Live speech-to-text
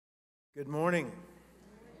Good morning.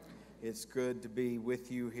 It's good to be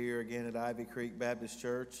with you here again at Ivy Creek Baptist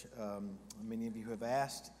Church. Many of you have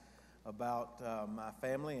asked about my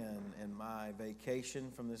family and my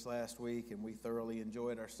vacation from this last week, and we thoroughly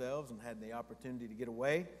enjoyed ourselves and had the opportunity to get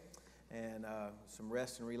away. And some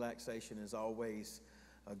rest and relaxation is always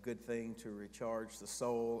a good thing to recharge the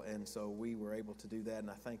soul, and so we were able to do that. And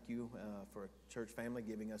I thank you for a church family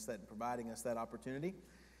giving us that and providing us that opportunity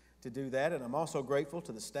to do that. And I'm also grateful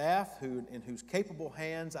to the staff in whose capable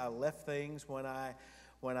hands I left things when I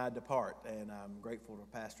depart. And I'm grateful to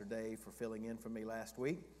Pastor Dave for filling in for me last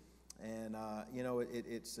week. And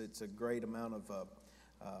it's a great amount of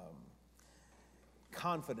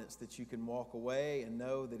confidence that you can walk away and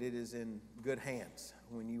know that it is in good hands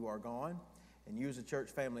when you are gone. And you as a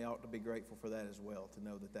church family ought to be grateful for that as well, to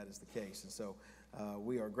know that that is the case. And so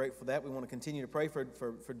we are grateful for that. We want to continue to pray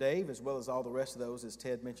for Dave, as well as all the rest of those, as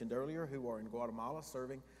Ted mentioned earlier, who are in Guatemala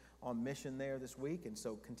serving on mission there this week. And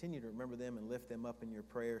so continue to remember them and lift them up in your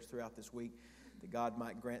prayers throughout this week, that God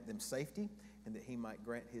might grant them safety and that He might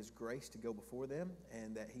grant His grace to go before them,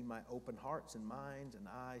 and that He might open hearts and minds and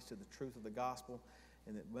eyes to the truth of the gospel,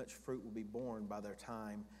 and that much fruit will be borne by their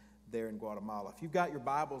time there in Guatemala. If you've got your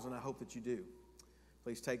Bibles, and I hope that you do,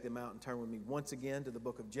 please take them out and turn with me once again to the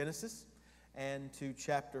book of Genesis and to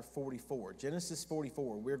chapter 44. Genesis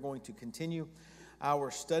 44. We're going to continue our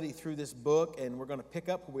study through this book, and we're going to pick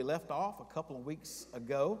up where we left off a couple of weeks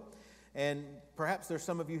ago. And perhaps there's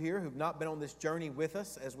some of you here who've not been on this journey with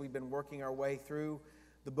us as we've been working our way through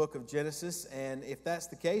the book of Genesis. And if that's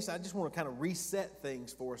the case, I just want to kind of reset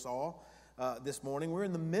things for us all this morning. We're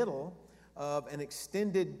in the middle of an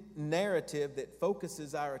extended narrative that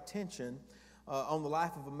focuses our attention on the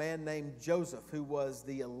life of a man named Joseph, who was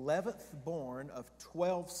the 11th born of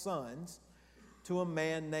 12 sons to a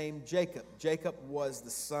man named Jacob. Jacob was the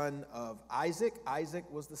son of Isaac. Isaac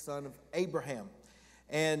was the son of Abraham.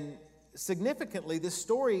 And significantly, this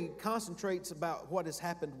story concentrates about what has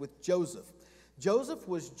happened with Joseph. Joseph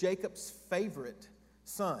was Jacob's favorite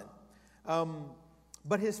son.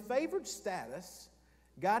 But his favored status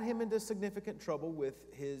got him into significant trouble with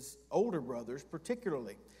his older brothers,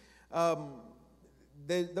 particularly.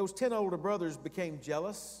 Those 10 older brothers became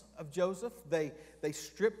jealous of Joseph. They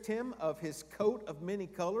stripped him of his coat of many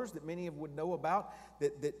colors that many would know about,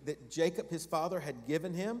 that Jacob, his father, had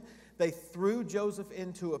given him. They threw Joseph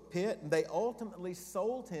into a pit, and they ultimately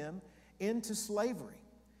sold him into slavery.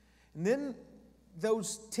 And then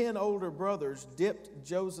those 10 older brothers dipped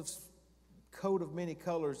Joseph's coat of many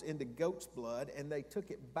colors into goat's blood, and they took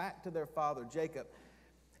it back to their father Jacob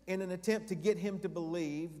in an attempt to get him to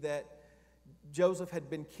believe that Joseph had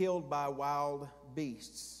been killed by wild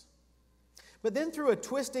beasts. But then, through a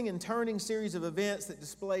twisting and turning series of events that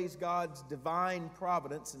displays God's divine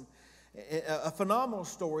providence, and a phenomenal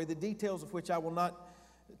story, the details of which I will not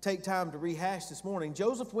take time to rehash this morning,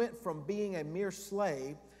 Joseph went from being a mere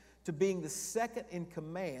slave to being the second in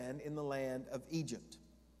command in the land of Egypt,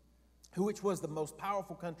 which was the most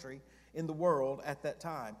powerful country in the world at that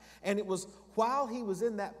time. And it was while he was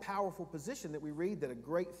in that powerful position that we read that a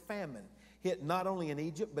great famine hit not only in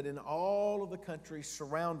Egypt, but in all of the countries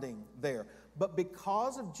surrounding there. But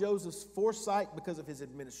because of Joseph's foresight, because of his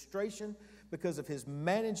administration, because of his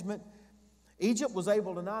management, Egypt was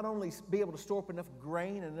able to not only be able to store up enough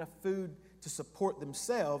grain and enough food to support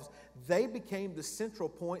themselves, they became the central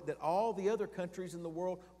point that all the other countries in the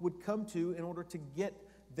world would come to in order to get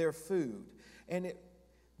their food. And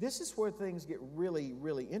this is where things get really,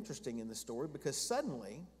 really interesting in the story, because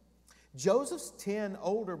suddenly Joseph's 10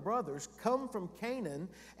 older brothers come from Canaan,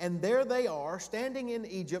 and there they are standing in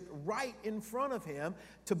Egypt right in front of him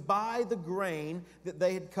to buy the grain that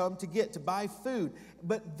they had come to get, to buy food.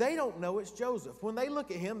 But they don't know it's Joseph. When they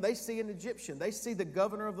look at him, they see an Egyptian. They see the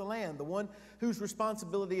governor of the land, the one whose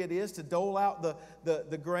responsibility it is to dole out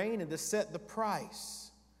the grain and to set the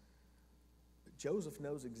price. But Joseph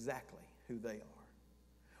knows exactly who they are.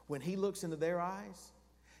 When he looks into their eyes,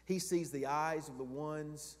 he sees the eyes of the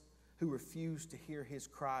ones who refuse to hear his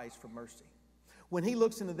cries for mercy. When he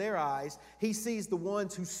looks into their eyes, he sees the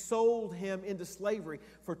ones who sold him into slavery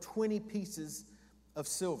for 20 pieces of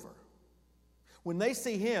silver. When they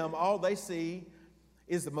see him, all they see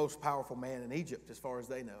is the most powerful man in Egypt, as far as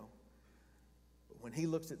they know. But when he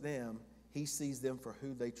looks at them, he sees them for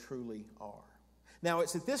who they truly are. Now,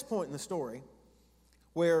 it's at this point in the story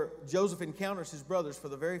where Joseph encounters his brothers for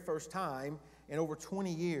the very first time in over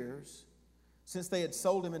 20 years, since they had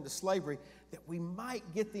sold him into slavery, that we might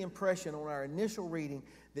get the impression on our initial reading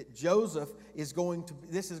that Joseph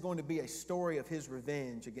this is going to be a story of his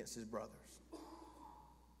revenge against his brothers.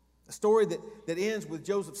 A story that ends with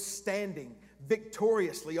Joseph standing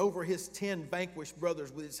victoriously over his 10 vanquished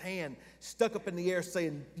brothers with his hand stuck up in the air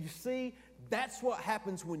saying, you see, that's what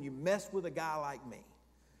happens when you mess with a guy like me.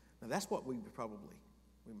 Now that's what we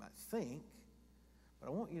might think, but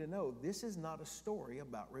I want you to know this is not a story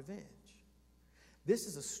about revenge. This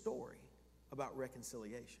is a story about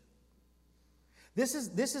reconciliation. This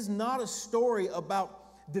is not a story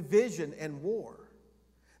about division and war.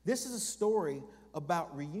 This is a story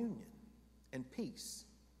about reunion and peace.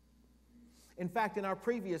 In fact, in our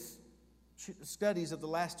previous studies of the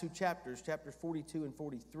last two chapters, chapters 42 and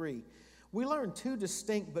 43, we learned two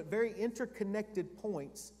distinct but very interconnected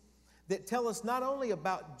points that tell us not only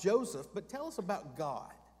about Joseph, but tell us about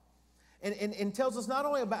God. And tells us not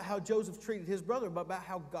only about how Joseph treated his brother, but about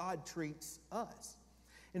how God treats us.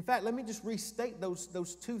 In fact, let me just restate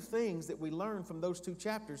those two things that we learned from those two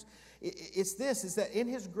chapters. It's that in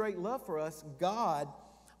his great love for us, God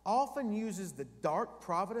often uses the dark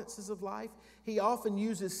providences of life. He often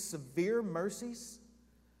uses severe mercies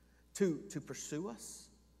to pursue us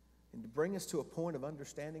and to bring us to a point of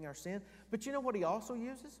understanding our sin. But you know what he also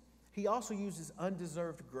uses? He also uses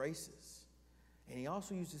undeserved graces. And he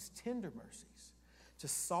also uses tender mercies to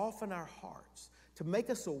soften our hearts, to make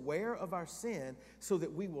us aware of our sin so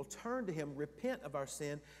that we will turn to him, repent of our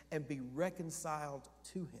sin, and be reconciled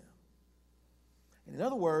to him. And in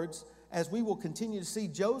other words, as we will continue to see,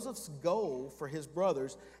 Joseph's goal for his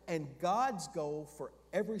brothers and God's goal for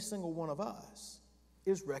every single one of us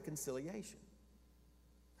is reconciliation.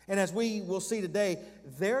 And as we will see today,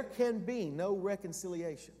 there can be no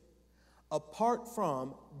reconciliation apart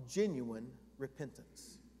from genuine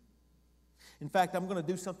repentance. In fact, I'm going to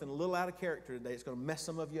do something a little out of character today. It's going to mess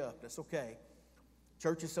some of you up. That's okay.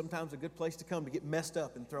 Church is sometimes a good place to come to get messed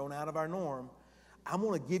up and thrown out of our norm. I'm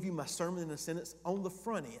going to give you my sermon in a sentence on the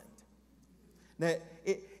front end. Now,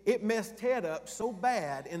 it messed Ted up so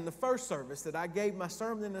bad in the first service that I gave my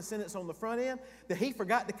sermon in a sentence on the front end that he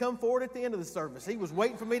forgot to come forward at the end of the service. He was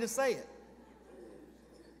waiting for me to say it.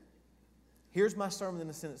 Here's my sermon in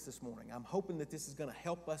a sentence this morning. I'm hoping that this is going to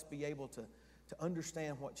help us be able to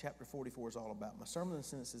understand what chapter 44 is all about. My sermon in a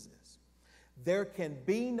sentence is this: there can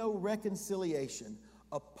be no reconciliation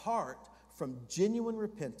apart from genuine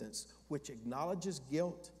repentance, which acknowledges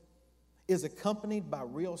guilt, is accompanied by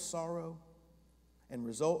real sorrow, and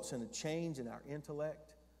results in a change in our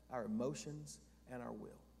intellect, our emotions, and our will.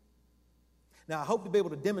 Now, I hope to be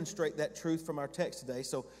able to demonstrate that truth from our text today,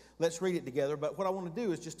 so let's read it together. But what I want to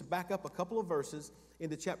do is just to back up a couple of verses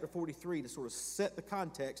into chapter 43 to sort of set the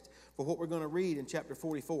context for what we're going to read in chapter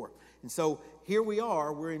 44. And so here we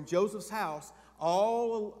are, we're in Joseph's house.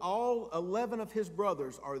 All 11 of his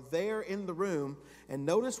brothers are there in the room, and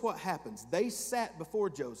notice what happens. They sat before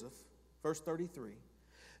Joseph, verse 33.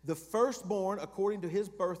 The firstborn according to his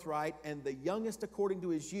birthright, and the youngest according to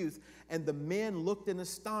his youth. And the men looked in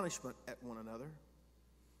astonishment at one another.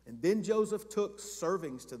 And then Joseph took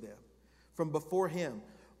servings to them from before him.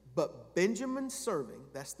 But Benjamin's serving,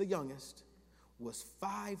 that's the youngest, was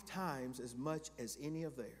 5 times as much as any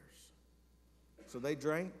of theirs. So they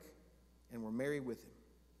drank and were merry with him.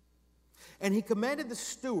 And he commanded the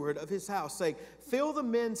steward of his house, saying, fill the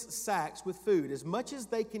men's sacks with food, as much as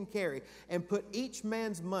they can carry, and put each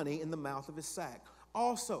man's money in the mouth of his sack.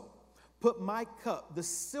 Also, put my cup, the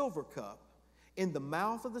silver cup, in the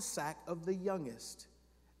mouth of the sack of the youngest,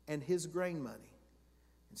 and his grain money.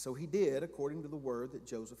 And so he did, according to the word that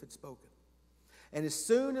Joseph had spoken. And as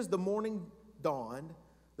soon as the morning dawned,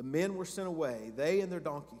 the men were sent away, they and their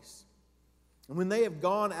donkeys. And when they have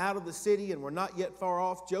gone out of the city and were not yet far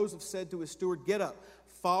off, Joseph said to his steward, get up,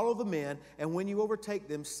 follow the men, and when you overtake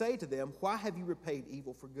them, say to them, why have you repaid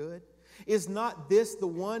evil for good? Is not this the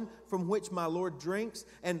one from which my Lord drinks,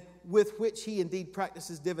 and with which he indeed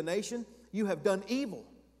practices divination? You have done evil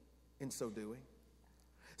in so doing.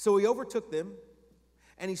 So he overtook them,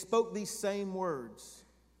 and he spoke these same words.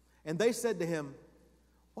 And they said to him,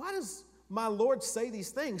 why does my Lord say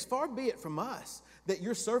these things? Far be it from us that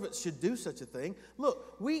your servants should do such a thing.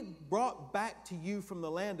 Look, we brought back to you from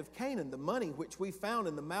the land of Canaan the money which we found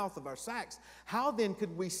in the mouth of our sacks. How then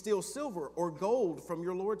could we steal silver or gold from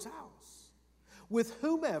your Lord's house? With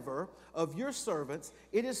whomever of your servants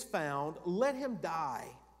it is found, let him die,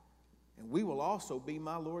 and we will also be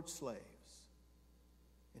my Lord's slaves.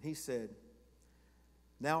 And he said,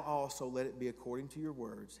 now also let it be according to your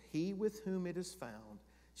words. He with whom it is found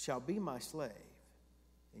shall be my slave,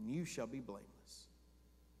 and you shall be blameless.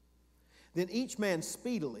 Then each man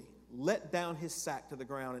speedily let down his sack to the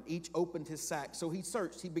ground, and each opened his sack. So he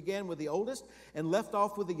searched. He began with the oldest and left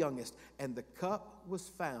off with the youngest. And the cup was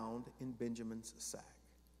found in Benjamin's sack.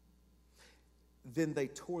 Then they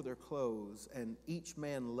tore their clothes, and each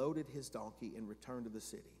man loaded his donkey and returned to the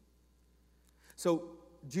city. So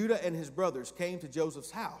Judah and his brothers came to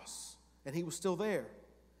Joseph's house, and he was still there.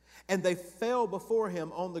 And they fell before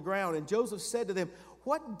him on the ground. And Joseph said to them,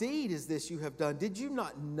 "What deed is this you have done? Did you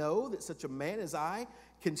not know that such a man as I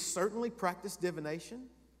can certainly practice divination?"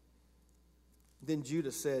 Then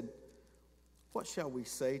Judah said, "What shall we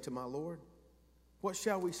say to my Lord? What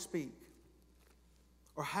shall we speak?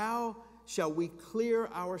 Or how shall we clear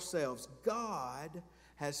ourselves? God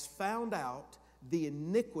has found out the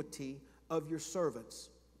iniquity of your servants.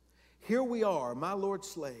 Here we are, my Lord's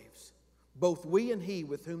slaves, both we and he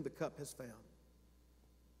with whom the cup has found."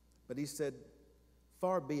 But he said,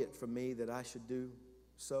 "Far be it from me that I should do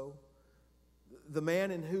so. The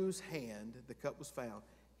man in whose hand the cup was found,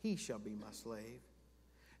 he shall be my slave.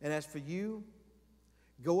 And as for you,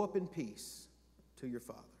 go up in peace to your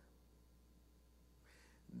father."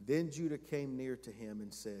 Then Judah came near to him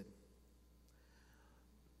and said,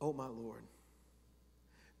 "O my Lord,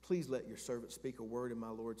 please let your servant speak a word in my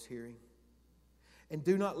Lord's hearing. And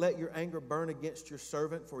do not let your anger burn against your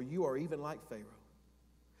servant, for you are even like Pharaoh.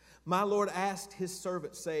 My Lord asked his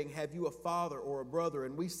servant, saying, 'Have you a father or a brother?'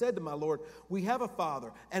 And we said to my Lord, 'We have a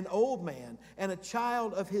father, an old man, and a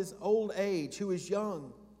child of his old age who is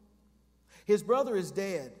young. His brother is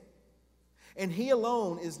dead, and he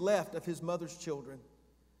alone is left of his mother's children,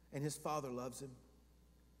 and his father loves him.'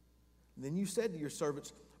 And then you said to your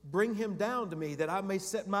servants, 'Bring him down to me, that I may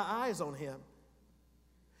set my eyes on him.'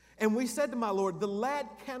 And we said to my Lord, 'The lad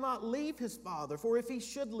cannot leave his father, for if he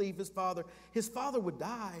should leave his father would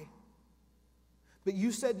die.' But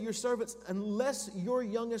you said to your servants, 'Unless your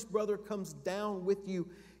youngest brother comes down with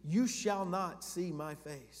you, you shall not see my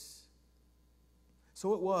face.'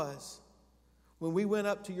 So it was, when we went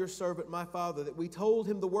up to your servant, my father, that we told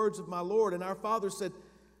him the words of my Lord. And our father said,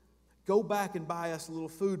 'Go back and buy us a little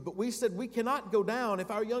food.' But we said, 'We cannot go down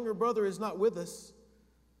if our younger brother is not with us.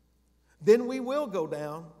 Then we will go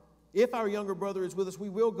down. If our younger brother is with us, we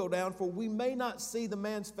will go down, for we may not see the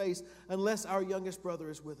man's face unless our youngest brother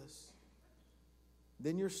is with us.'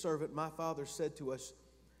 Then your servant, my father, said to us,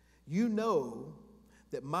 'You know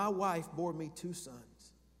that my wife bore me 2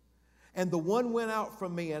 sons. And the one went out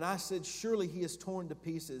from me, and I said, Surely he is torn to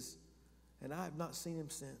pieces, and I have not seen him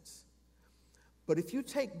since. But if you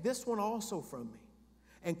take this one also from me,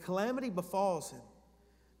 and calamity befalls him,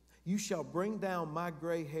 you shall bring down my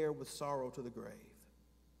gray hair with sorrow to the grave.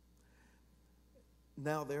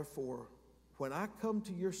 Now therefore, when I come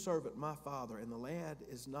to your servant my father, and the lad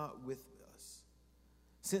is not with us,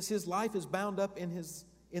 since his life is bound up in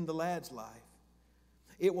the lad's life,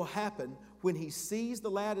 it will happen when he sees the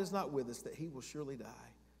lad is not with us that he will surely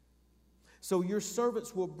die. So your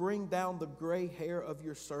servants will bring down the gray hair of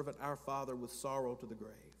your servant our father with sorrow to the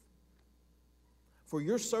grave. For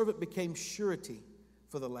your servant became surety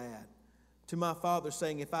for the lad to my father,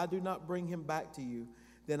 saying, If I do not bring him back to you,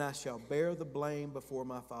 then I shall bear the blame before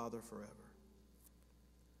my father forever.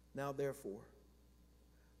 Now therefore,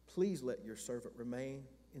 please let your servant remain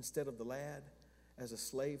instead of the lad as a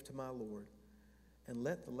slave to my Lord, and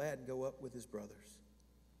let the lad go up with his brothers.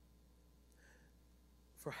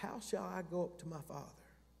 For how shall I go up to my father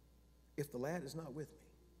if the lad is not with me?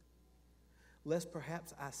 Lest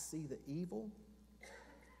perhaps I see the evil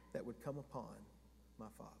that would come upon my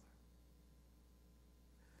father."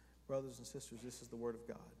 Brothers and sisters, this is the word of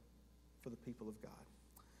God for the people of God.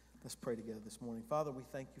 Let's pray together this morning. Father, we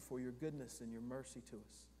thank you for your goodness and your mercy to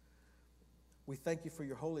us. We thank you for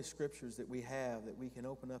your holy scriptures that we have, that we can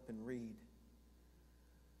open up and read.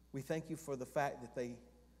 We thank you for the fact that they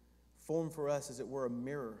form for us, as it were, a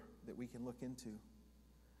mirror that we can look into,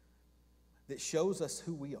 that shows us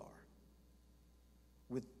who we are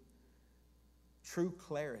with true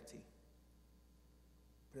clarity.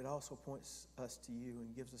 But it also points us to you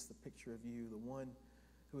and gives us the picture of you, the one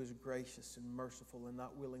who is gracious and merciful and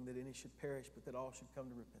not willing that any should perish, but that all should come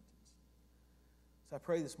to repentance. So I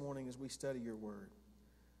pray this morning as we study your word,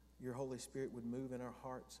 your Holy Spirit would move in our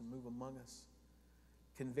hearts and move among us,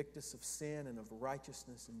 convict us of sin and of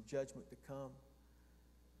righteousness and judgment to come.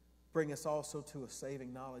 Bring us also to a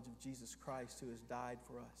saving knowledge of Jesus Christ, who has died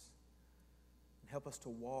for us. And help us to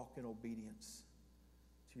walk in obedience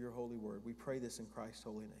to your holy word. We pray this in Christ's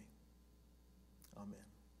holy name. Amen.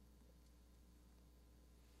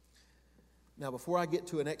 Now, before I get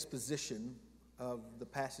to an exposition of the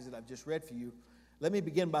passage that I've just read for you, let me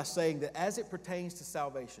begin by saying that as it pertains to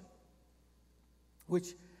salvation,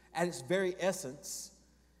 which at its very essence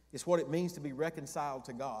is what it means to be reconciled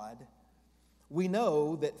to God, we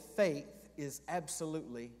know that faith is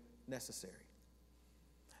absolutely necessary.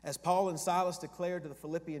 As Paul and Silas declared to the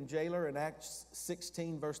Philippian jailer in Acts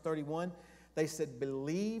 16, verse 31, they said,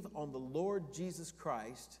 "Believe on the Lord Jesus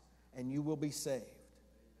Christ, and you will be saved."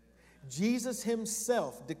 Jesus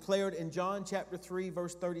himself declared in John chapter 3,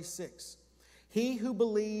 verse 36, "He who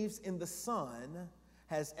believes in the Son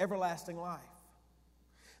has everlasting life."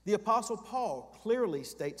 The Apostle Paul clearly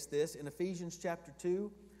states this in Ephesians chapter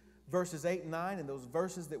 2, verses 8 and 9, and those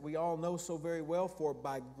verses that we all know so very well. "For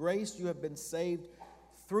by grace you have been saved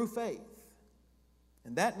through faith,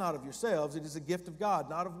 and that not of yourselves, it is a gift of God,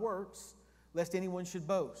 not of works, lest anyone should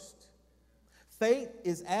boast." Faith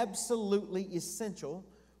is absolutely essential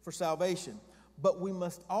for salvation, but we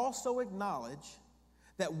must also acknowledge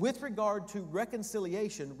that with regard to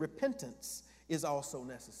reconciliation, repentance is also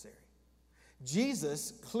necessary.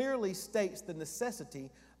 Jesus clearly states the necessity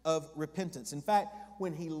of repentance. In fact,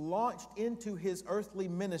 when he launched into his earthly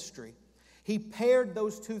ministry, he paired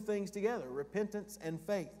those two things together, repentance and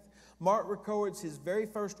faith. Mark records his very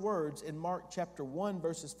first words in Mark chapter 1,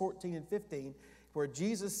 verses 14 and 15, where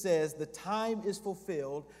Jesus says, "The time is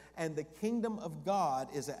fulfilled and the kingdom of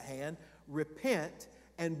God is at hand. Repent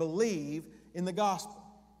and believe in the gospel."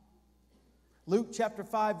 Luke chapter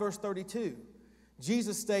 5, verse 32,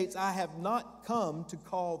 Jesus states, "I have not come to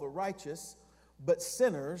call the righteous, but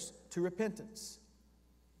sinners to repentance."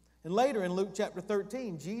 And later in Luke chapter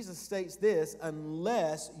 13, Jesus states this,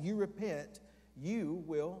 "Unless you repent, you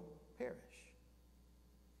will perish."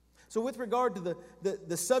 So with regard to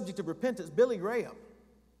the subject of repentance, Billy Graham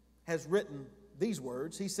has written these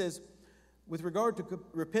words. He says, with regard to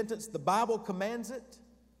repentance, the Bible commands it,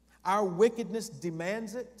 our wickedness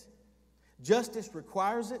demands it, justice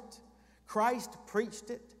requires it, Christ preached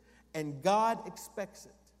it, and God expects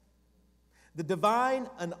it. The divine,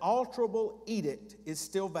 unalterable edict is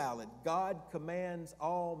still valid. God commands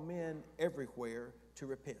all men everywhere to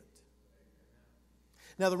repent.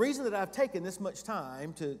 Now, the reason that I've taken this much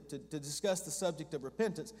time to discuss the subject of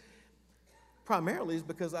repentance primarily is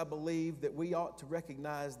because I believe that we ought to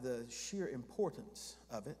recognize the sheer importance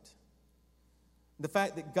of it. The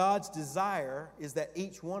fact that God's desire is that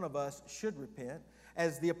each one of us should repent.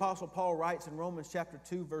 As the Apostle Paul writes in Romans chapter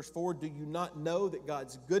 2, verse 4, "Do you not know that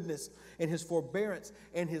God's goodness and His forbearance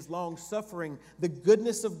and His long-suffering, the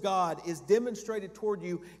goodness of God is demonstrated toward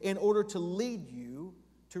you in order to lead you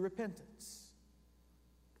to repentance?"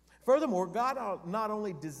 Furthermore, God not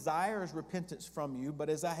only desires repentance from you, but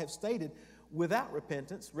as I have stated, without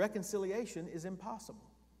repentance, reconciliation is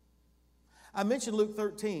impossible. I mentioned Luke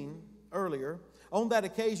 13 earlier. On that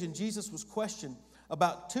occasion, Jesus was questioned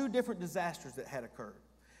about two different disasters that had occurred.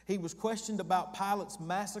 He was questioned about Pilate's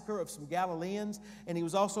massacre of some Galileans, and he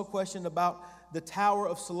was also questioned about the Tower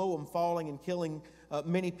of Siloam falling and killing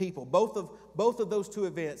many people. Both of those two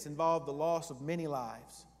events involved the loss of many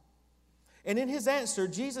lives. And in his answer,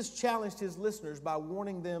 Jesus challenged his listeners by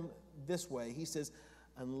warning them this way. He says,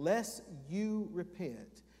 "Unless you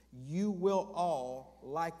repent, you will all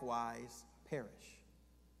likewise perish."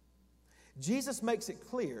 Jesus makes it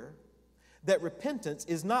clear that repentance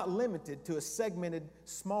is not limited to a segmented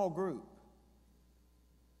small group,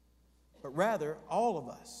 but rather all of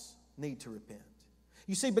us need to repent.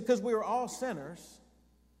 You see, because we are all sinners,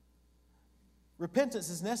 repentance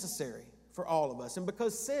is necessary for all of us. And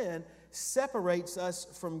because sin separates us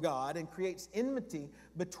from God and creates enmity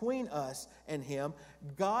between us and Him,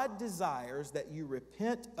 God desires that you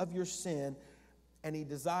repent of your sin, and He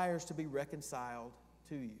desires to be reconciled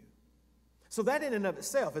to you. So that in and of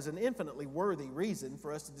itself is an infinitely worthy reason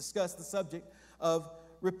for us to discuss the subject of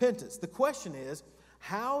repentance. The question is,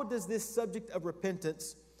 how does this subject of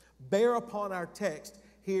repentance bear upon our text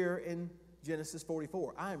here in Genesis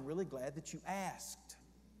 44? I am really glad that you asked.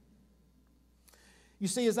 You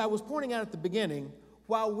see, as I was pointing out at the beginning,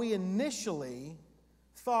 while we initially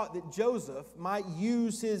thought that Joseph might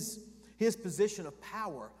use his position of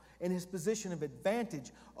power and his position of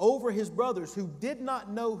advantage over his brothers who did not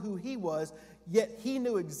know who he was, yet he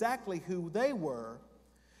knew exactly who they were,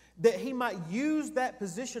 that he might use that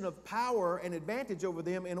position of power and advantage over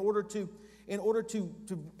them in order to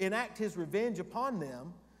enact his revenge upon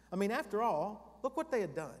them. I mean, after all, look what they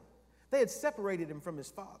had done. They had separated him from his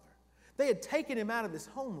father. They had taken him out of his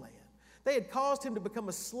homeland. They had caused him to become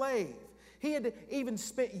a slave. He had even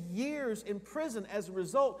spent years in prison as a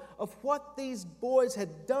result of what these boys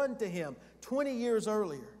had done to him 20 years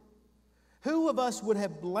earlier. Who of us would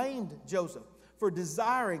have blamed Joseph for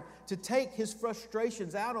desiring to take his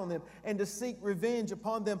frustrations out on them and to seek revenge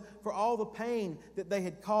upon them for all the pain that they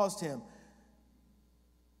had caused him?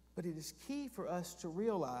 But it is key for us to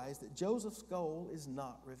realize that Joseph's goal is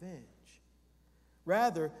not revenge.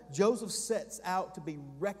 Rather, Joseph sets out to be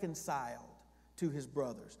reconciled to his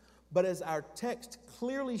brothers. But as our text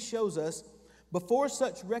clearly shows us, before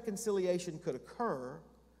such reconciliation could occur,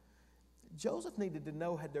 Joseph needed to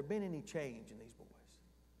know, had there been any change in these boys?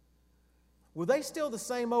 Were they still the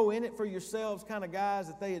same old in it for yourselves kind of guys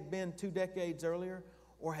that they had been 2 decades earlier?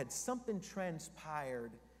 Or had something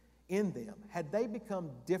transpired in them? Had they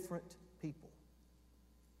become different people?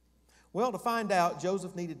 Well, to find out,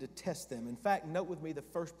 Joseph needed to test them. In fact, note with me the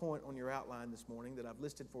first point on your outline this morning that I've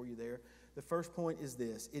listed for you there. The first point is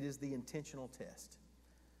this: it is the intentional test.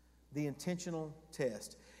 The intentional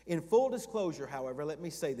test. In full disclosure, however, let me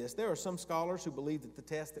say this. There are some scholars who believe that the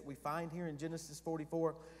test that we find here in Genesis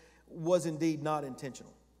 44 was indeed not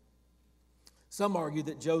intentional. Some argue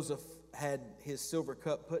that Joseph had his silver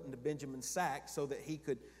cup put into Benjamin's sack so that he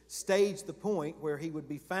could stage the point where he would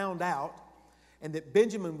be found out, and that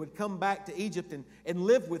Benjamin would come back to Egypt and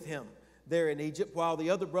live with him there in Egypt while the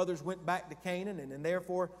other brothers went back to Canaan, and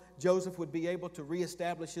therefore Joseph would be able to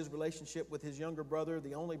reestablish his relationship with his younger brother,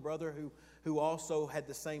 the only brother who also had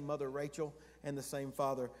the same mother Rachel and the same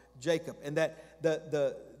father Jacob. And that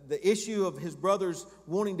the issue of his brothers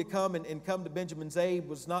wanting to come and come to Benjamin's aid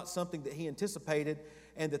was not something that he anticipated,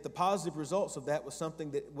 and that the positive results of that was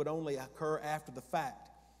something that would only occur after the fact.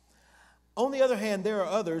 On the other hand, there are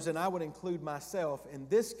others, and I would include myself in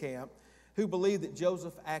this camp, who believe that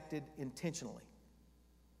Joseph acted intentionally.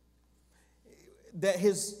 That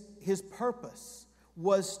his purpose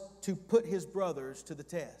was to put his brothers to the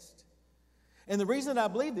test. And the reason I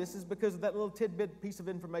believe this is because of that little tidbit piece of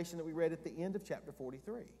information that we read at the end of chapter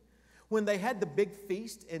 43. When they had the big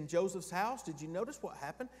feast in Joseph's house, did you notice what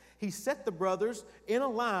happened? He set the brothers in a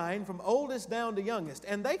line from oldest down to youngest,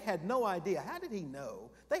 and they had no idea. How did he know?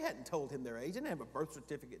 They hadn't told him their age. They didn't have a birth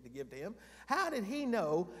certificate to give to him. How did he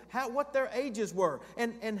know what their ages were?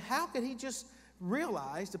 And how could he just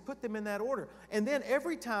realize to put them in that order? And then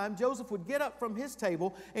every time Joseph would get up from his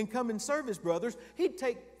table and come and serve his brothers, he'd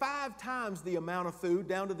take 5 times the amount of food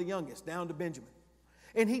down to the youngest, down to Benjamin.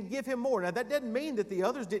 And he'd give him more. Now, that doesn't mean that the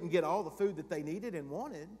others didn't get all the food that they needed and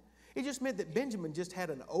wanted. It just meant that Benjamin just had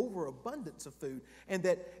an overabundance of food, and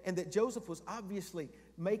that Joseph was obviously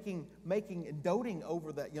making and doting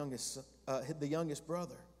over that the youngest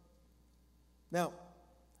brother. Now,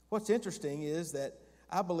 what's interesting is that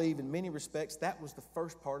I believe in many respects that was the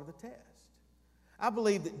first part of the test. I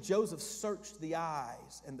believe that Joseph searched the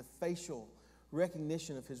eyes and the facial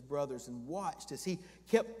recognition of his brothers and watched as he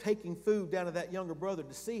kept taking food down to that younger brother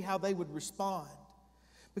to see how they would respond.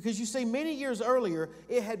 Because you see, many years earlier,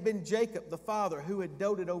 it had been Jacob, the father, who had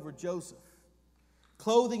doted over Joseph,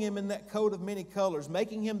 clothing him in that coat of many colors,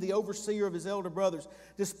 making him the overseer of his elder brothers,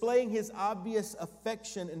 displaying his obvious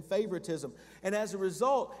affection and favoritism. And as a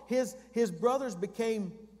result, his brothers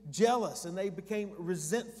became jealous and they became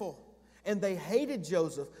resentful. And they hated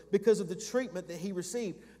Joseph because of the treatment that he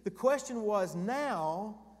received. The question was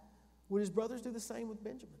now, would his brothers do the same with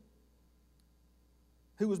Benjamin,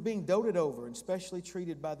 who was being doted over and specially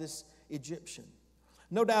treated by this Egyptian?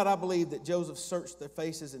 No doubt I believe that Joseph searched their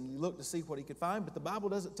faces and looked to see what he could find, but the Bible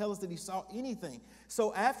doesn't tell us that he saw anything.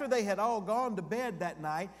 So after they had all gone to bed that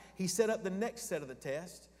night, he set up the next set of the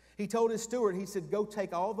test. He told his steward, he said, go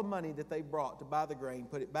take all the money that they brought to buy the grain,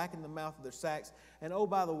 put it back in the mouth of their sacks, and oh,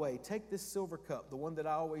 by the way, take this silver cup, the one that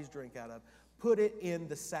I always drink out of, put it in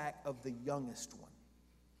the sack of the youngest one.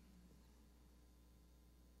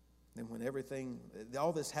 And when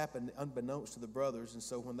all this happened unbeknownst to the brothers, and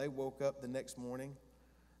so when they woke up the next morning,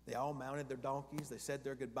 they all mounted their donkeys, they said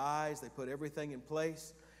their goodbyes, they put everything in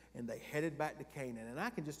place, and they headed back to Canaan. And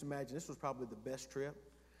I can just imagine this was probably the best trip.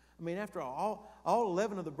 I mean, after all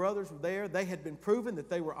 11 of the brothers were there. They had been proven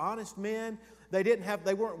that they were honest men. They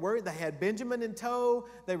weren't worried. They had Benjamin in tow.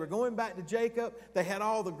 They were going back to Jacob. They had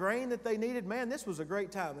all the grain that they needed. Man, this was a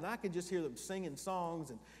great time. And I could just hear them singing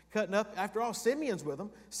songs and cutting up. After all, Simeon's with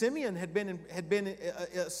them. Simeon had been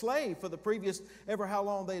a slave for the previous ever how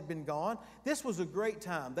long they had been gone. This was a great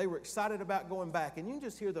time. They were excited about going back. And you can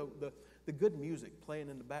just hear the good music playing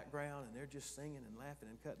in the background, and they're just singing and laughing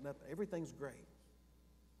and cutting up. Everything's great.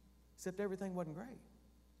 Except everything wasn't great.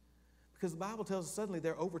 Because the Bible tells us suddenly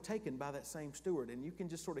they're overtaken by that same steward. And you can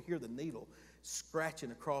just sort of hear the needle scratching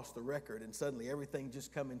across the record. And suddenly everything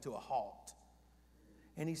just come into a halt.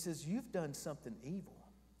 And he says, you've done something evil.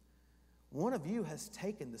 One of you has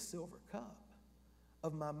taken the silver cup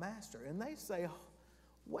of my master. And they say,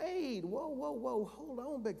 wait, whoa, hold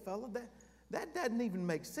on, big fella. That doesn't even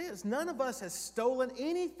make sense. None of us has stolen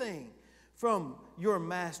anything from your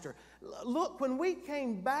master. Look, when we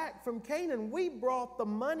came back from Canaan, we brought the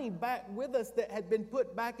money back with us that had been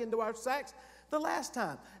put back into our sacks the last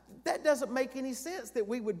time. That doesn't make any sense that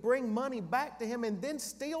we would bring money back to him and then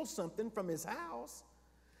steal something from his house.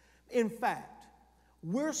 In fact,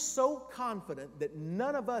 we're so confident that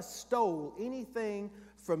none of us stole anything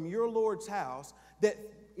from your Lord's house that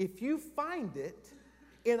if you find it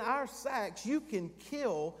in our sacks, you can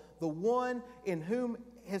kill the one in whom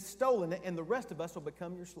has stolen it, and the rest of us will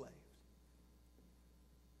become your slaves.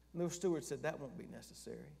 And the steward said, that won't be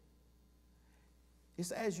necessary.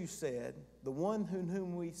 It's as you said, the one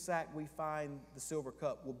whom we sack, we find the silver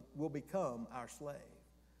cup will become our slave.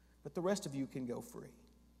 But the rest of you can go free.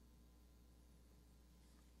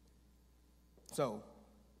 So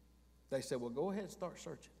they said, well, go ahead and start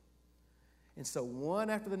searching. And so one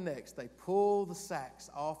after the next, they pull the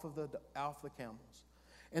sacks off the camels.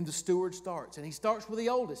 And the steward starts. And he starts with the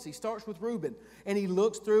oldest. He starts with Reuben. And he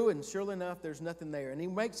looks through, and surely enough, there's nothing there. And he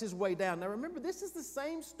makes his way down. Now remember, this is the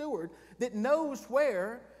same steward that knows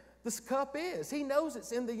where this cup is. He knows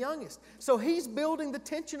it's in the youngest. So he's building the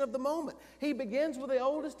tension of the moment. He begins with the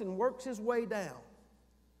oldest and works his way down.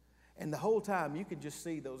 And the whole time, you can just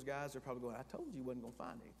see those guys are probably going, I told you wasn't going to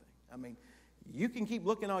find anything. I mean, you can keep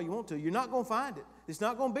looking all you want to. You're not going to find it. It's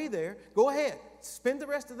not going to be there. Go ahead. Spend the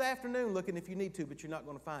rest of the afternoon looking if you need to, but you're not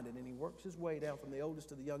going to find it. And he works his way down from the oldest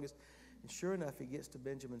to the youngest. And sure enough, he gets to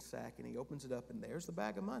Benjamin's sack, and he opens it up, and there's the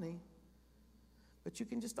bag of money. But you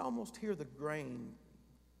can just almost hear the grain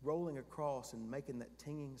rolling across and making that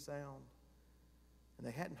tinging sound. And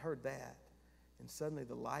they hadn't heard that. And suddenly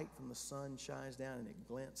the light from the sun shines down, and it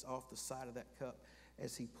glints off the side of that cup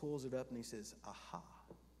as he pulls it up, and he says, aha,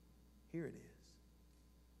 here it is.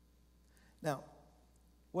 Now,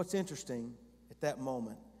 what's interesting at that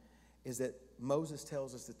moment is that Moses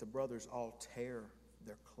tells us that the brothers all tear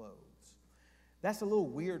their clothes. That's a little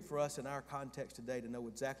weird for us in our context today to know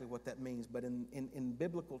exactly what that means, but in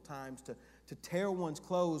biblical times, to tear one's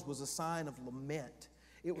clothes was a sign of lament.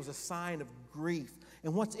 It was a sign of grief.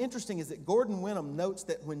 And what's interesting is that Gordon Wenham notes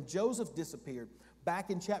that when Joseph disappeared, back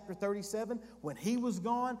in chapter 37, when he was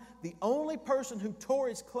gone, the only person who tore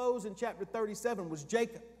his clothes in chapter 37 was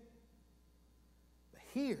Jacob. But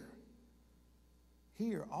here,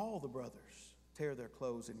 all the brothers tear their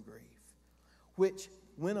clothes in grief, which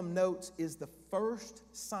Wenham notes is the first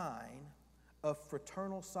sign of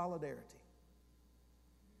fraternal solidarity.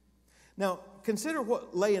 Now, consider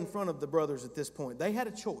what lay in front of the brothers at this point. They had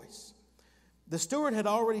a choice. The steward had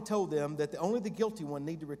already told them that only the guilty one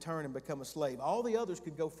need to return and become a slave. All the others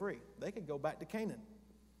could go free. They could go back to Canaan.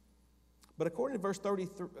 But according to verse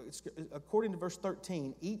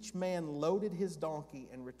 13, each man loaded his donkey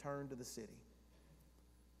and returned to the city.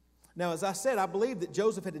 Now, as I said, I believe that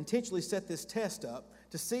Joseph had intentionally set this test up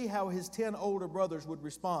to see how his 10 older brothers would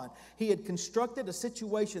respond. He had constructed a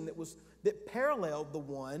situation that paralleled the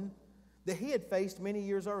one that he had faced many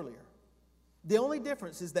years earlier. The only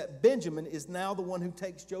difference is that Benjamin is now the one who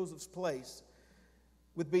takes Joseph's place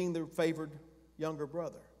with being the favored younger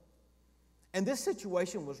brother. And this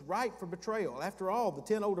situation was ripe for betrayal. After all, the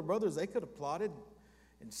 10 older brothers, they could have plotted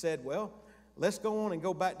and said, well, let's go on and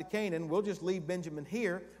go back to Canaan. We'll just leave Benjamin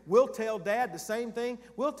here. We'll tell Dad the same thing.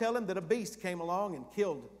 We'll tell him that a beast came along and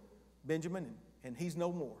killed Benjamin and he's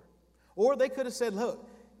no more. Or they could have said, look,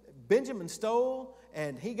 Benjamin stole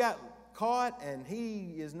and he got caught and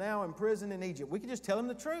he is now in prison in Egypt. We could just tell him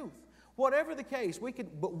the truth. Whatever the case, we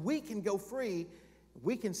can go free.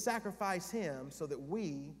 We can sacrifice him so that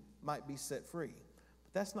we might be set free.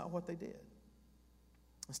 But that's not what they did.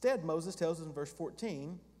 Instead, Moses tells us in verse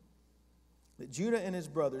 14 that Judah and his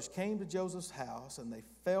brothers came to Joseph's house and they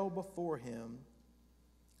fell before him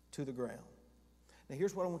to the ground. Now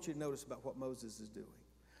here's what I want you to notice about what Moses is doing.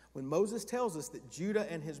 When Moses tells us that Judah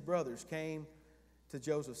and his brothers came to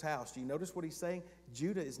Joseph's house, do you notice what he's saying?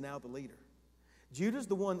 Judah is now the leader. Judah's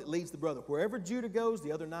the one that leads the brother. Wherever Judah goes,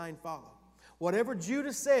 the other 9 follow. Whatever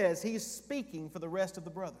Judah says, he's speaking for the rest of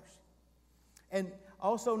the brothers. And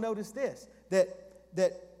also notice this, that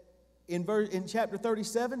in chapter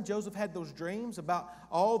 37, Joseph had those dreams about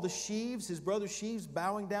all the sheaves, his brother's sheaves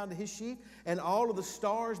bowing down to his sheaf, and all of the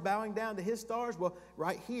stars bowing down to his stars. Well,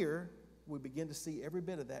 right here, we begin to see every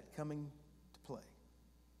bit of that coming to play.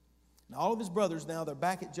 And all of his brothers now, they're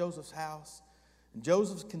back at Joseph's house. And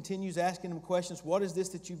Joseph continues asking them questions. What is this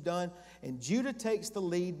that you've done? And Judah takes the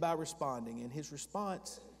lead by responding. And his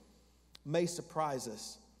response may surprise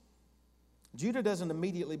us. Judah doesn't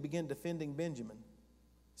immediately begin defending Benjamin,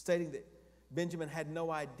 stating that Benjamin had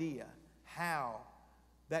no idea how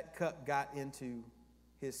that cup got into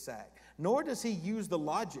his sack. Nor does he use the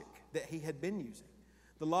logic that he had been using.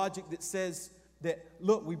 The logic that says that,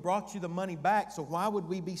 look, we brought you the money back, so why would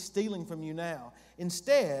we be stealing from you now?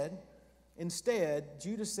 Instead,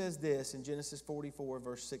 Judah says this in Genesis 44,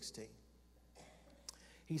 verse 16.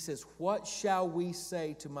 He says, what shall we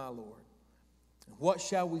say to my Lord? What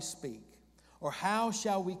shall we speak? Or how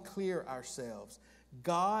shall we clear ourselves?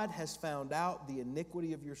 God has found out the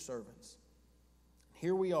iniquity of your servants.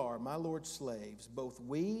 Here we are, my Lord's slaves, both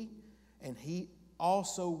we and he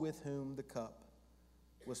also with whom the cup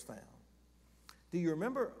was found. Do you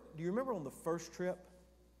remember on the first trip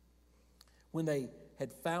when they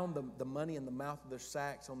had found the money in the mouth of their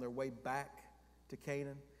sacks on their way back to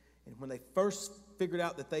Canaan? And when they first figured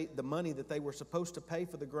out that the money that they were supposed to pay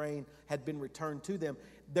for the grain had been returned to them,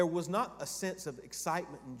 there was not a sense of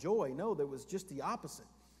excitement and joy. No, there was just the opposite.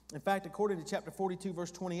 In fact, according to chapter 42,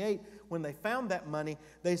 verse 28, when they found that money,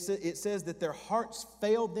 it says that their hearts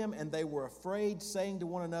failed them and they were afraid, saying to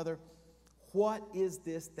one another, what is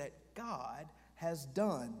this that God has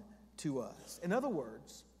done to us? In other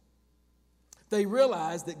words, they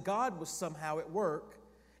realized that God was somehow at work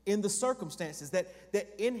in the circumstances, that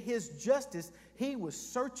in His justice, He was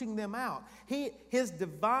searching them out. His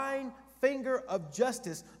divine finger of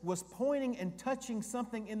justice was pointing and touching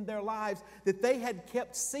something in their lives that they had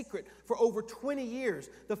kept secret for over 20 years.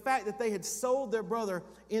 The fact that they had sold their brother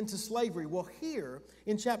into slavery. Well, here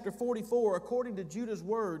in chapter 44, according to Judah's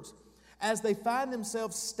words, as they find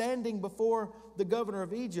themselves standing before the governor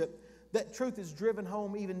of Egypt, that truth is driven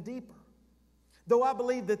home even deeper. Though I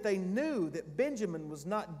believe that they knew that Benjamin was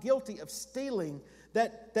not guilty of stealing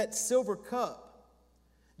that silver cup,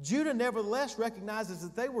 Judah nevertheless recognizes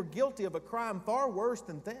that they were guilty of a crime far worse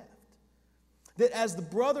than theft. That as the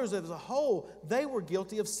brothers as a whole, they were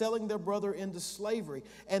guilty of selling their brother into slavery,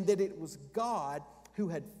 and that it was God who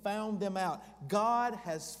had found them out. God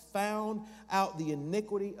has found out the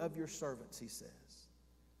iniquity of your servants, he says.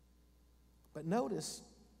 But notice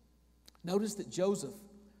that Joseph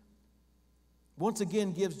once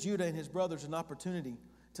again gives Judah and his brothers an opportunity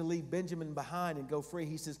to leave Benjamin behind and go free.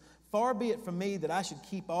 He says, far be it from me that I should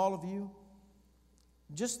keep all of you.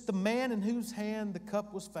 Just the man in whose hand the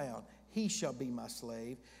cup was found, he shall be my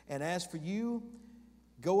slave. And as for you,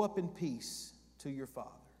 go up in peace to your father.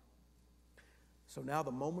 So now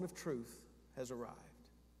the moment of truth has arrived.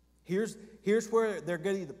 Here's where they're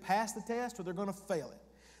going to either pass the test or they're going to fail it.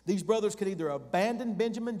 These brothers could either abandon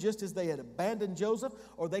Benjamin just as they had abandoned Joseph,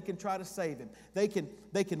 or they can try to save him. They can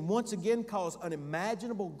once again cause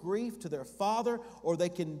unimaginable grief to their father, or they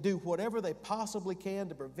can do whatever they possibly can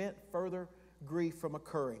to prevent further grief from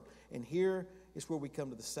occurring. And here is where we come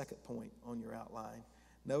to the second point on your outline.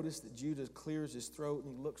 Notice that Judah clears his throat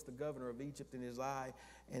and he looks the governor of Egypt in his eye,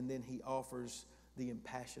 and then he offers the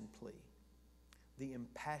impassioned plea. The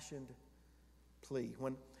impassioned plea.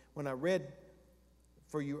 When I read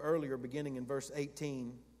for you earlier, beginning in verse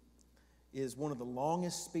 18, is one of the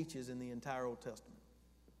longest speeches in the entire Old Testament.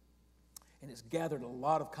 And it's gathered a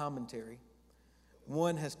lot of commentary.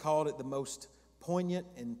 One has called it the most poignant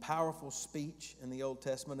and powerful speech in the Old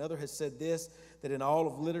Testament. Another has said this, that in all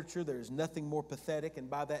of literature there is nothing more pathetic, and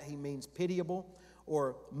by that he means pitiable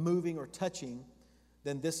or moving or touching,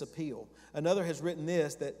 than this appeal. Another has written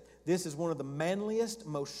this, that this is one of the manliest,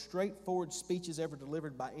 most straightforward speeches ever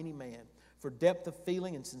delivered by any man. For depth of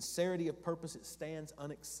feeling and sincerity of purpose, it stands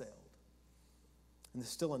unexcelled. And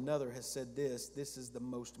still another has said this is the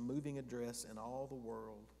most moving address in all the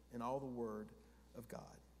world, in all the Word of God.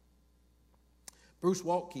 Bruce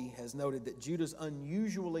Waltke has noted that Judah's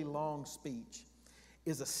unusually long speech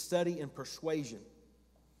is a study in persuasion,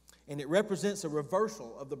 and it represents a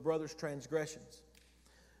reversal of the brothers' transgressions.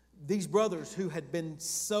 These brothers who had been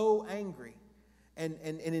so angry and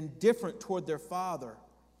indifferent toward their father,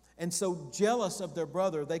 and so jealous of their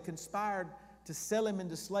brother, they conspired to sell him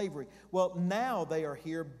into slavery. Well, now they are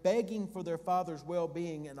here begging for their father's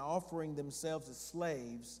well-being and offering themselves as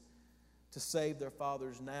slaves to save their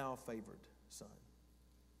father's now favored son.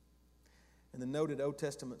 And the noted Old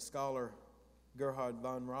Testament scholar Gerhard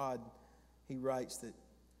von Rad, he writes that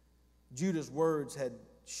Judah's words had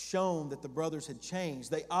shown that the brothers had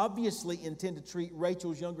changed. They obviously intend to treat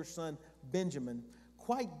Rachel's younger son, Benjamin,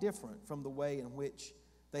 quite different from the way in which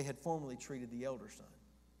they had formerly treated the elder son.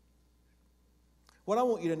 What I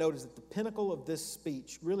want you to notice is that the pinnacle of this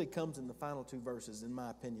speech really comes in the final two verses, in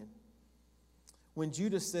my opinion. When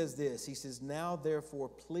Judah says this, he says, now therefore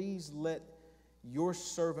please let your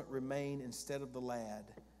servant remain instead of the lad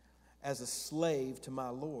as a slave to my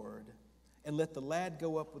Lord, and let the lad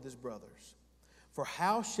go up with his brothers. For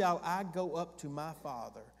how shall I go up to my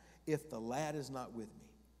father if the lad is not with me?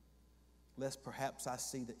 Lest perhaps I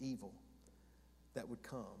see the evil that would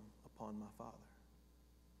come upon my father.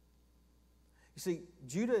 You see,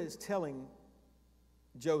 Judah is telling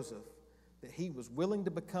Joseph that he was willing to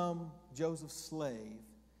become Joseph's slave,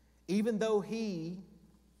 even though he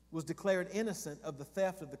was declared innocent of the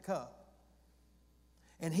theft of the cup.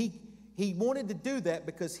 And he wanted to do that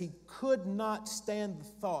because he could not stand the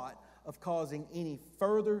thought of causing any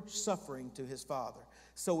further suffering to his father.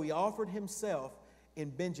 So he offered himself in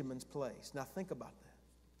Benjamin's place. Now think about that.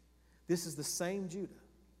 This is the same Judah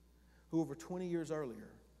who over 20 years earlier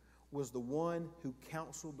was the one who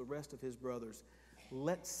counseled the rest of his brothers,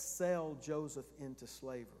 let's sell Joseph into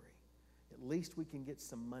slavery. At least we can get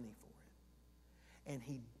some money for it. And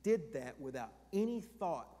he did that without any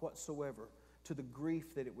thought whatsoever to the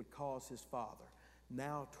grief that it would cause his father.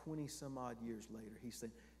 Now, 20 some odd years later, he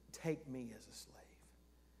said, take me as a slave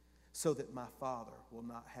so that my father will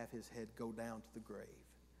not have his head go down to the grave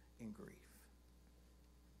in grief.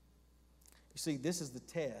 You see, this is the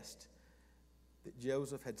test that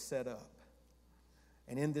Joseph had set up.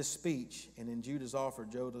 And in this speech and in Judah's offer,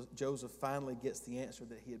 Joseph finally gets the answer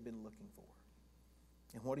that he had been looking for.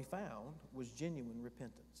 And what he found was genuine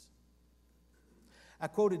repentance. I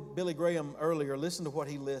quoted Billy Graham earlier. Listen to what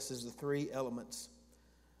he lists as the three elements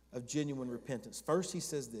of genuine repentance. First, he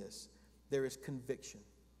says this: there is conviction.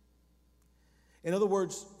 In other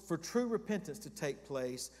words, for true repentance to take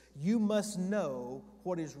place, you must know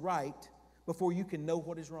what is right before you can know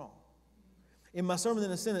what is wrong. In my sermon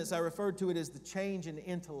in a sentence, I referred to it as the change in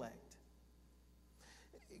intellect.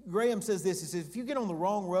 Graham says this: he says, if you get on the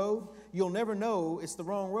wrong road, you'll never know it's the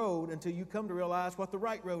wrong road until you come to realize what the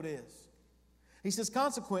right road is. He says,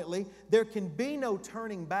 consequently, there can be no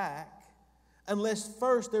turning back unless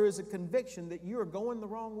first there is a conviction that you are going the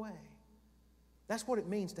wrong way. That's what it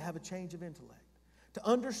means to have a change of intellect, to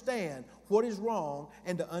understand what is wrong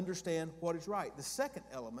and to understand what is right. The second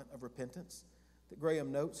element of repentance that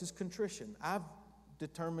Graham notes is contrition. I've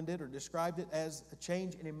determined it or described it as a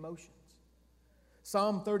change in emotions.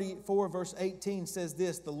 Psalm 34 verse 18 says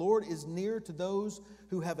this: the Lord is near to those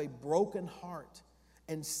who have a broken heart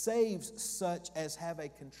and saves such as have a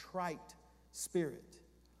contrite spirit.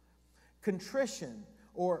 Contrition,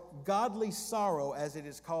 or godly sorrow as it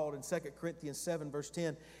is called in 2 Corinthians 7 verse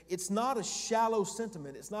 10, it's not a shallow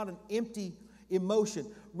sentiment. It's not an empty emotion.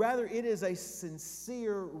 Rather, it is a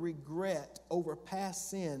sincere regret over past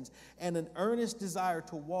sins and an earnest desire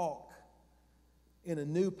to walk in a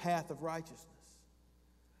new path of righteousness.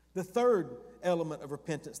 The third element of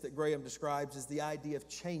repentance that Graham describes is the idea of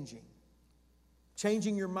changing.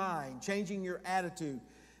 Changing your mind, changing your attitude,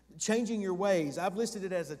 changing your ways. I've listed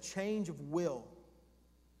it as a change of will.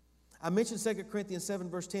 I mentioned 2 Corinthians 7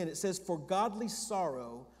 verse 10. It says, for godly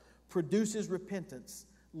sorrow produces repentance,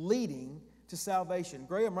 leading to salvation.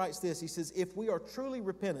 Graham writes this. He says, if we are truly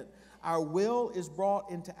repentant, our will is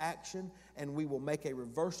brought into action and we will make a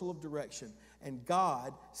reversal of direction. And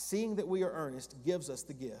God, seeing that we are earnest, gives us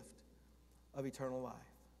the gift of eternal life.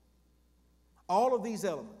 All of these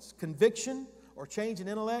elements, conviction or change in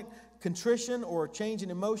intellect, contrition or change in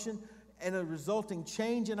emotion, and a resulting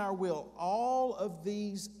change in our will, all of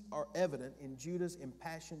these are evident in Judah's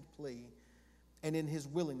impassioned plea and in his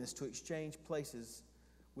willingness to exchange places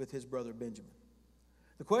with his brother Benjamin.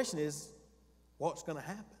 The question is, what's going to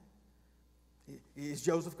happen? Is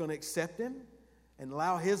Joseph going to accept him and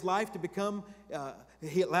allow his life to become,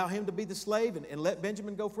 allow him to be the slave and let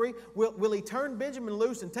Benjamin go free? Will he turn Benjamin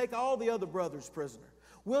loose and take all the other brothers prisoner?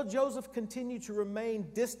 Will Joseph continue to remain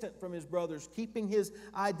distant from his brothers, keeping his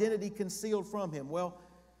identity concealed from him? Well,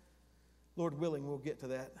 Lord willing, we'll get to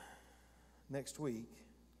that next week.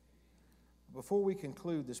 Before we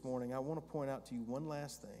conclude this morning, I want to point out to you one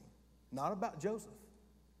last thing. Not about Joseph,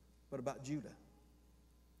 but about Judah.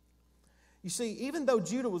 You see, even though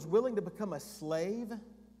Judah was willing to become a slave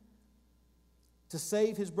to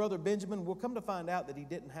save his brother Benjamin, we'll come to find out that he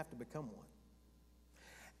didn't have to become one.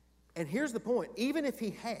 And here's the point. Even if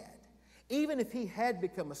he had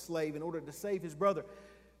become a slave in order to save his brother,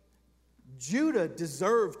 Judah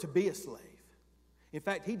deserved to be a slave. In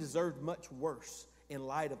fact, he deserved much worse in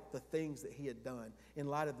light of the things that he had done, in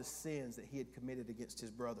light of the sins that he had committed against his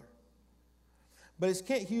brother. But as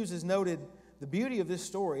Kent Hughes has noted, the beauty of this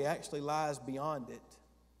story actually lies beyond it,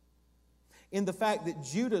 in the fact that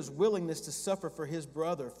Judah's willingness to suffer for his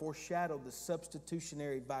brother foreshadowed the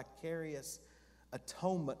substitutionary, vicarious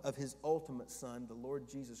atonement of his ultimate son, the Lord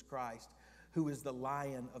Jesus Christ, who is the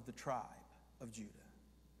Lion of the tribe of Judah.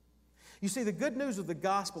 You see, the good news of the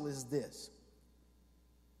gospel is this: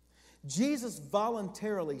 Jesus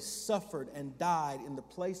voluntarily suffered and died in the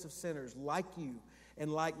place of sinners like you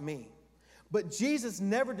and like me. But Jesus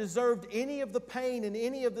never deserved any of the pain and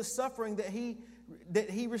any of the suffering that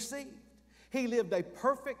he received. He lived a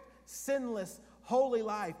perfect, sinless, holy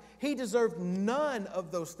life. He deserved none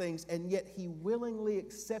of those things, and yet He willingly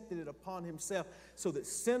accepted it upon Himself so that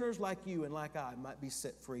sinners like you and like I might be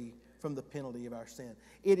set free from the penalty of our sin.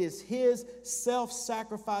 It is His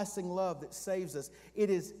self-sacrificing love that saves us. It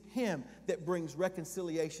is Him that brings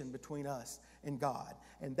reconciliation between us and God.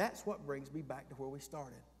 And that's what brings me back to where we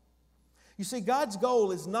started. You see, God's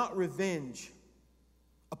goal is not revenge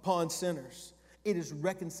upon sinners. It is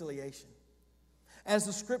reconciliation. As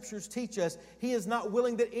the Scriptures teach us, He is not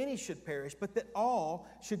willing that any should perish, but that all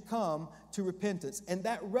should come to repentance. And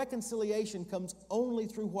that reconciliation comes only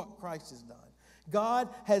through what Christ has done. God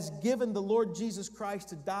has given the Lord Jesus Christ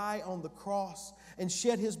to die on the cross and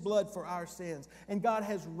shed His blood for our sins. And God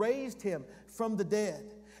has raised Him from the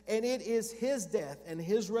dead. And it is His death and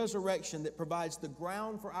His resurrection that provides the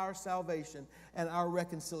ground for our salvation and our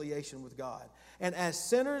reconciliation with God. And as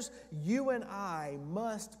sinners, you and I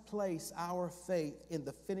must place our faith in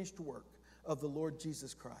the finished work of the Lord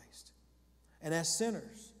Jesus Christ. And as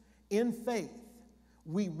sinners, in faith,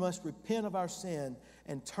 we must repent of our sin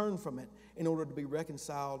and turn from it in order to be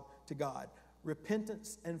reconciled to God.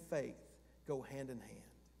 Repentance and faith go hand in hand.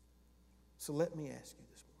 So let me ask you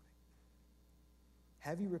this morning,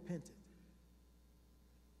 have you repented?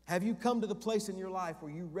 Have you come to the place in your life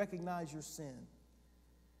where you recognize your sin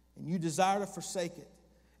and you desire to forsake it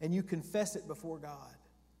and you confess it before God?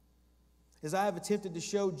 As I have attempted to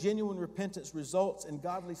show, genuine repentance results in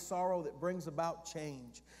godly sorrow that brings about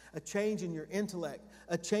change. A change in your intellect,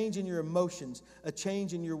 a change in your emotions, a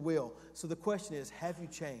change in your will. So the question is, have you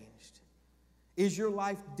changed? Is your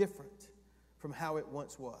life different from how it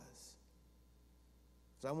once was?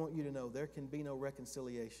 So I want you to know there can be no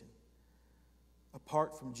reconciliation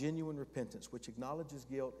apart from genuine repentance, which acknowledges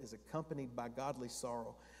guilt, is accompanied by godly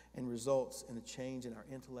sorrow, and results in a change in our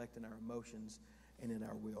intellect and our emotions and in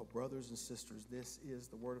our will. Brothers and sisters, this is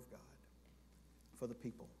the Word of God for the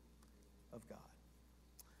people of God.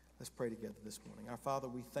 Let's pray together this morning. Our Father,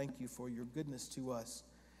 we thank You for Your goodness to us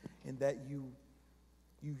in that you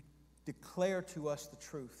declare to us the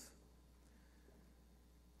truth.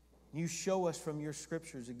 You show us from Your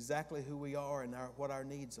Scriptures exactly who we are and what our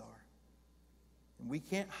needs are. And we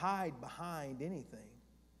can't hide behind anything.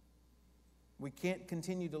 We can't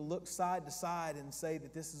continue to look side to side and say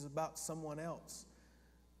that this is about someone else,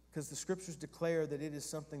 because the Scriptures declare that it is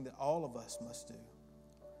something that all of us must do.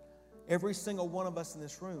 Every single one of us in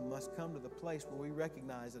this room must come to the place where we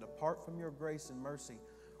recognize that apart from Your grace and mercy,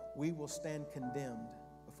 we will stand condemned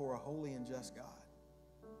before a holy and just God.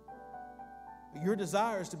 But Your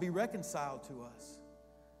desire is to be reconciled to us.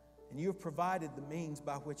 And You have provided the means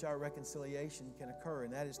by which our reconciliation can occur,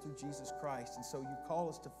 and that is through Jesus Christ. And so You call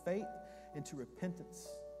us to faith and to repentance.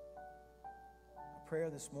 My prayer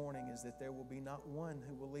this morning is that there will be not one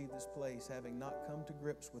who will leave this place having not come to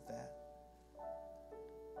grips with that.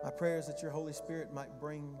 My prayer is that Your Holy Spirit might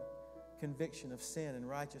bring conviction of sin and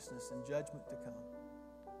righteousness and judgment to come.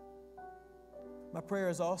 My prayer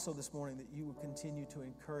is also this morning that You will continue to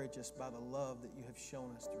encourage us by the love that You have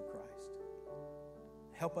shown us through Christ.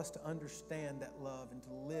 Help us to understand that love and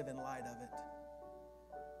to live in light of it.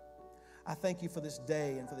 I thank You for this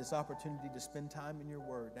day and for this opportunity to spend time in Your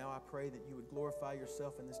Word. Now I pray that You would glorify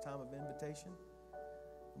Yourself in this time of invitation.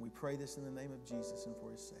 And we pray this in the name of Jesus and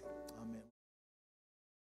for His sake.